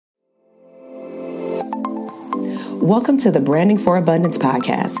Welcome to the Branding for Abundance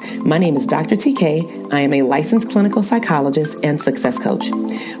podcast. My name is Dr. TK. I am a licensed clinical psychologist and success coach.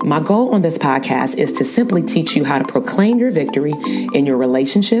 My goal on this podcast is to simply teach you how to proclaim your victory in your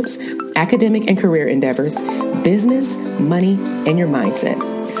relationships, academic and career endeavors, business, money, and your mindset.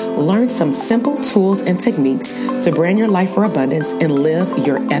 Learn some simple tools and techniques to brand your life for abundance and live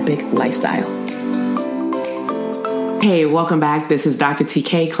your epic lifestyle. Hey, welcome back. This is Dr.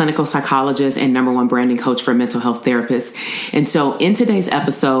 TK, clinical psychologist and #1 branding coach for mental health therapists. And so in today's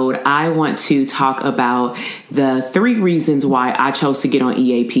episode, I want to talk about the 3 reasons why I chose to get on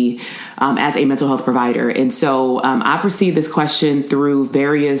EAP as a mental health provider. And so I've received this question through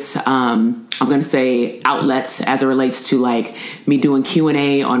various, I'm going to say outlets as it relates to like me doing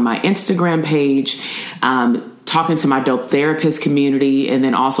Q&A on my Instagram page, talking to my dope therapist community, and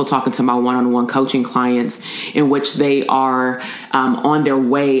then also talking to my one-on-one coaching clients in which they are on their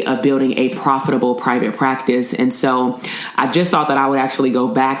way of building a profitable private practice. And so I just thought that I would actually go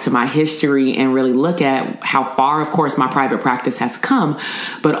back to my history and really look at how far, of course, my private practice has come,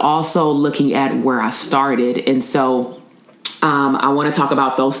 but also looking at where I started. And so I want to talk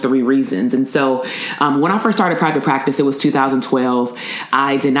about those 3 reasons. And so when I first started private practice, it was 2012.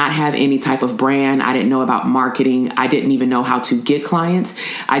 I did not have any type of brand. I didn't know about marketing. I didn't even know how to get clients.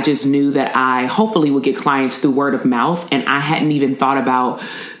 I just knew that I hopefully would get clients through word of mouth. And I hadn't even thought about,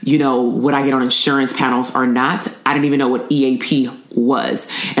 would I get on insurance panels or not? I didn't even know what EAP was.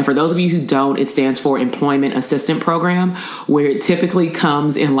 And for those of you who don't, it stands for Employment Assistant Program, where it typically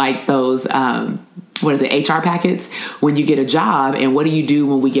comes in like those, HR packets when you get a job. And what do you do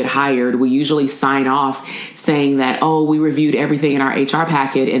when we get hired? We usually sign off saying that, we reviewed everything in our HR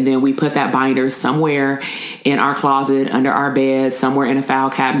packet. And then we put that binder somewhere in our closet, under our bed, somewhere in a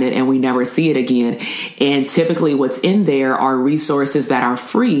file cabinet, and we never see it again. And typically what's in there are resources that are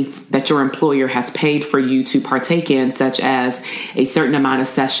free that your employer has paid for you to partake in, such as a certain amount of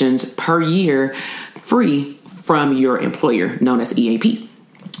sessions per year free from your employer, known as EAP.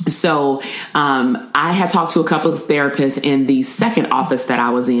 So I had talked to a couple of therapists in the second office that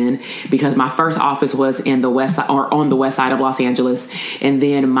I was in, because my first office was in the west or on the west side of Los Angeles. And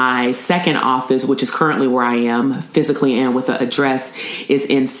then my second office, which is currently where I am physically and with the address, is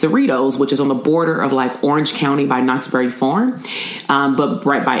in Cerritos, which is on the border of like Orange County by Knoxbury Farm, but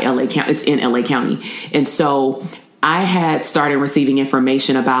right by LA County. It's in LA County. And so I had started receiving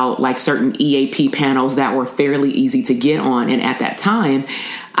information about like certain EAP panels that were fairly easy to get on. And at that time,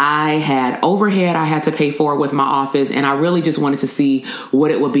 I had overhead I had to pay for with my office. And I really just wanted to see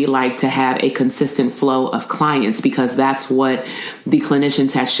what it would be like to have a consistent flow of clients, because that's what the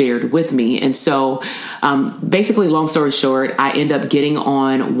clinicians had shared with me. And so basically, long story short, I ended up getting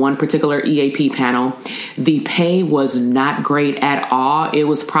on one particular EAP panel. The pay was not great at all. It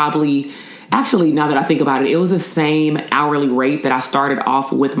was actually, now that I think about it, it was the same hourly rate that I started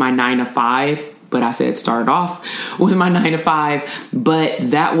off with my 9-to-5. But I said started off with my 9-to-5,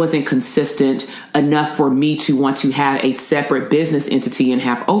 but that wasn't consistent enough for me to want to have a separate business entity and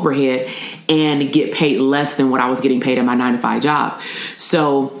have overhead and get paid less than what I was getting paid at my 9-to-5 job.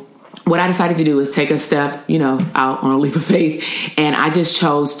 So what I decided to do is take a step, out on a leap of faith, and I just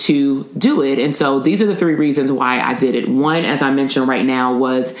chose to do it. And so these are the 3 reasons why I did it. One, as I mentioned right now,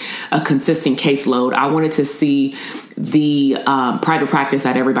 was a consistent caseload. I wanted to see the private practice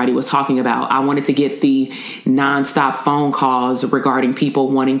that everybody was talking about. I wanted to get the nonstop phone calls regarding people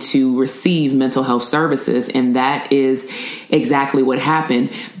wanting to receive mental health services. And that is exactly what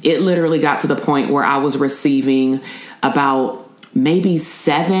happened. It literally got to the point where I was receiving about maybe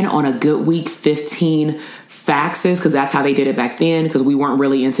 7 on a good week, 15 faxes, because that's how they did it back then, because we weren't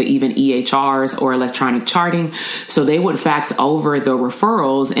really into even EHRs or electronic charting. So they would fax over the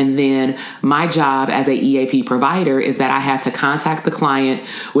referrals. And then my job as a EAP provider is that I had to contact the client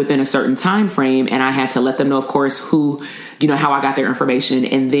within a certain time frame. And I had to let them know, of course, how I got their information,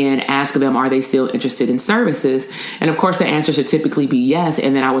 and then ask them, are they still interested in services? And of course, the answer should typically be yes.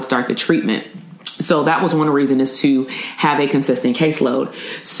 And then I would start the treatment. So that was one reason, is to have a consistent caseload.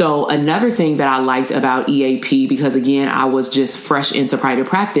 So another thing that I liked about EAP, because again, I was just fresh into private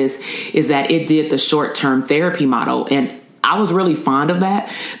practice, is that it did the short-term therapy model. And I was really fond of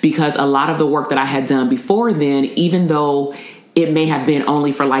that, because a lot of the work that I had done before then, even though it may have been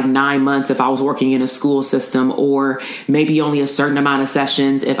only for like 9 months if I was working in a school system, or maybe only a certain amount of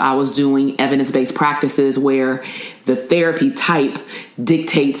sessions if I was doing evidence-based practices where the therapy type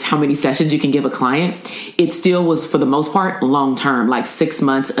dictates how many sessions you can give a client. It still was, for the most part, long-term, like 6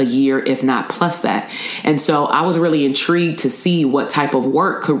 months, a year, if not plus that. And so I was really intrigued to see what type of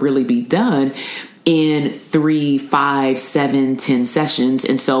work could really be done in 3, 5, 7, 10 sessions.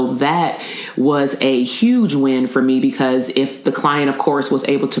 And so that was a huge win for me, because if the client, of course, was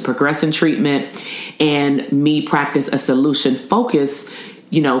able to progress in treatment and me practice a solution focus,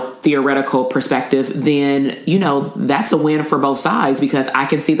 theoretical perspective, then, that's a win for both sides, because I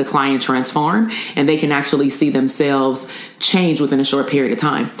can see the client transform and they can actually see themselves change within a short period of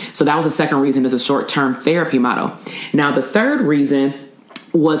time. So that was the second reason, is a short-term therapy model. Now, the third reason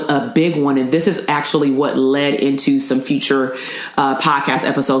was a big one, and this is actually what led into some future podcast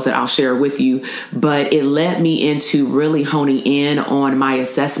episodes that I'll share with you, but it led me into really honing in on my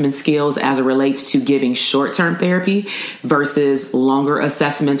assessment skills as it relates to giving short-term therapy versus longer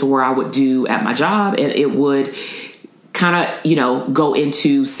assessments where I would do at my job, and it would kind of, go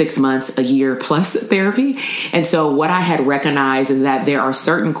into 6 months, a year plus therapy. And so what I had recognized is that there are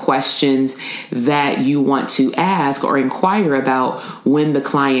certain questions that you want to ask or inquire about when the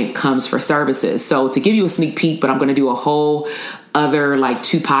client comes for services. So to give you a sneak peek, but I'm going to do a whole other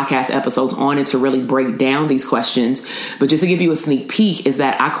 2 podcast episodes on it to really break down these questions. But just to give you a sneak peek, is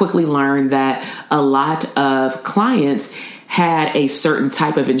that I quickly learned that a lot of clients had a certain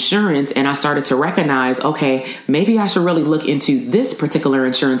type of insurance, and I started to recognize, okay, maybe I should really look into this particular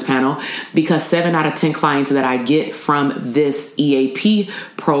insurance panel, because 7 out of 10 clients that I get from this EAP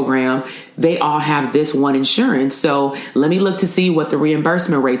program, they all have this one insurance. So let me look to see what the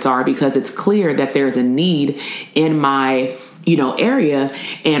reimbursement rates are, because it's clear that there's a need in my area.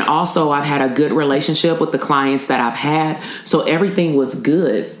 And also I've had a good relationship with the clients that I've had. So everything was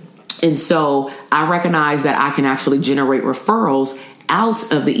good. And so I recognize that I can actually generate referrals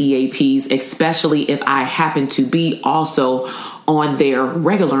out of the EAPs, especially if I happen to be also on their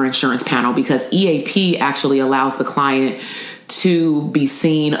regular insurance panel, because EAP actually allows the client to be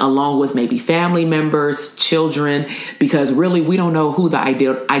seen along with maybe family members, children, because really we don't know who the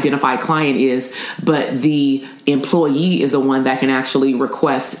identified client is, but the employee is the one that can actually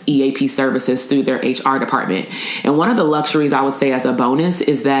request EAP services through their HR department. And one of the luxuries I would say as a bonus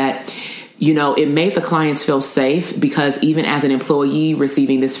is that it made the clients feel safe, because even as an employee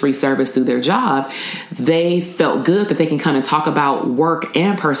receiving this free service through their job, they felt good that they can kind of talk about work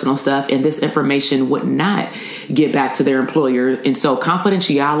and personal stuff, and this information would not get back to their employer. And so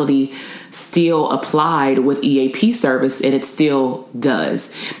confidentiality still applied with EAP service, and it still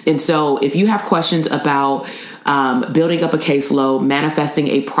does. And so if you have questions about building up a caseload, manifesting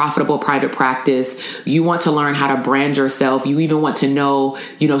a profitable private practice, you want to learn how to brand yourself, you even want to know,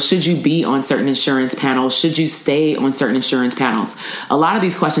 should you be on certain insurance panels? Should you stay on certain insurance panels? A lot of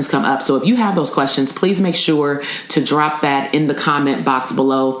these questions come up. So if you have those questions, please make sure to drop that in the comment box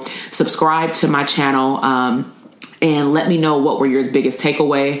below. Subscribe to my channel. And let me know what were your biggest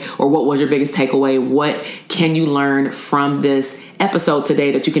takeaway, or what was your biggest takeaway? What can you learn from this episode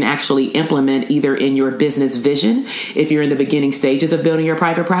today that you can actually implement either in your business vision, if you're in the beginning stages of building your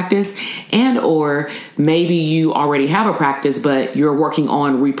private practice, and or maybe you already have a practice, but you're working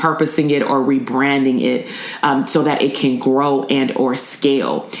on repurposing it or rebranding it so that it can grow and or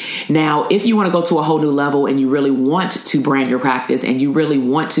scale. Now, if you want to go to a whole new level and you really want to brand your practice and you really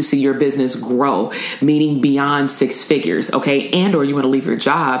want to see your business grow, meaning beyond 6 figures, okay, and or you want to leave your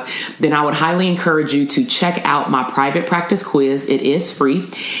job, then I would highly encourage you to check out my private practice quiz. It is free.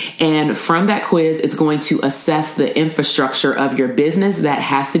 And from that quiz, it's going to assess the infrastructure of your business that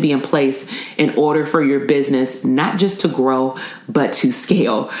has to be in place in order for your business not just to grow, but to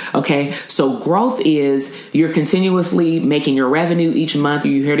scale. Okay. So growth is you're continuously making your revenue each month.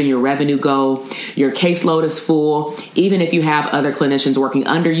 You're hitting your revenue goal. Your caseload is full. Even if you have other clinicians working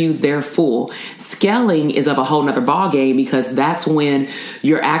under you, they're full. Scaling is of a whole nother ballgame, because that's when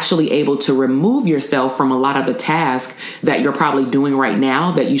you're actually able to remove yourself from a lot of the tasks that you're probably doing right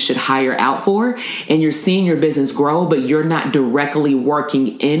now that you should hire out for. And you're seeing your business grow, but you're not directly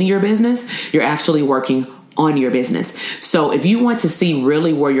working in your business. You're actually working on your business. So if you want to see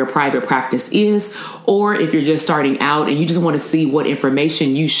really where your private practice is, or if you're just starting out and you just want to see what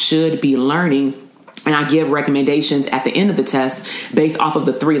information you should be learning, and I give recommendations at the end of the test based off of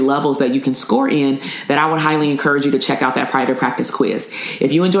the 3 levels that you can score in, that I would highly encourage you to check out that private practice quiz.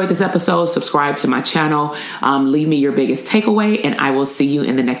 If you enjoyed this episode, subscribe to my channel, leave me your biggest takeaway, and I will see you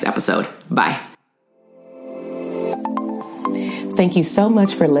in the next episode. Bye. Thank you so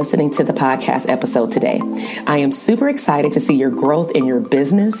much for listening to the podcast episode today. I am super excited to see your growth in your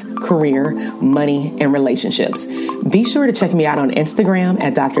business, career, money, and relationships. Be sure to check me out on Instagram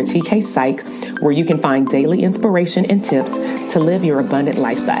at Dr. TK Psych, where you can find daily inspiration and tips to live your abundant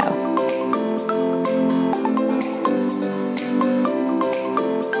lifestyle.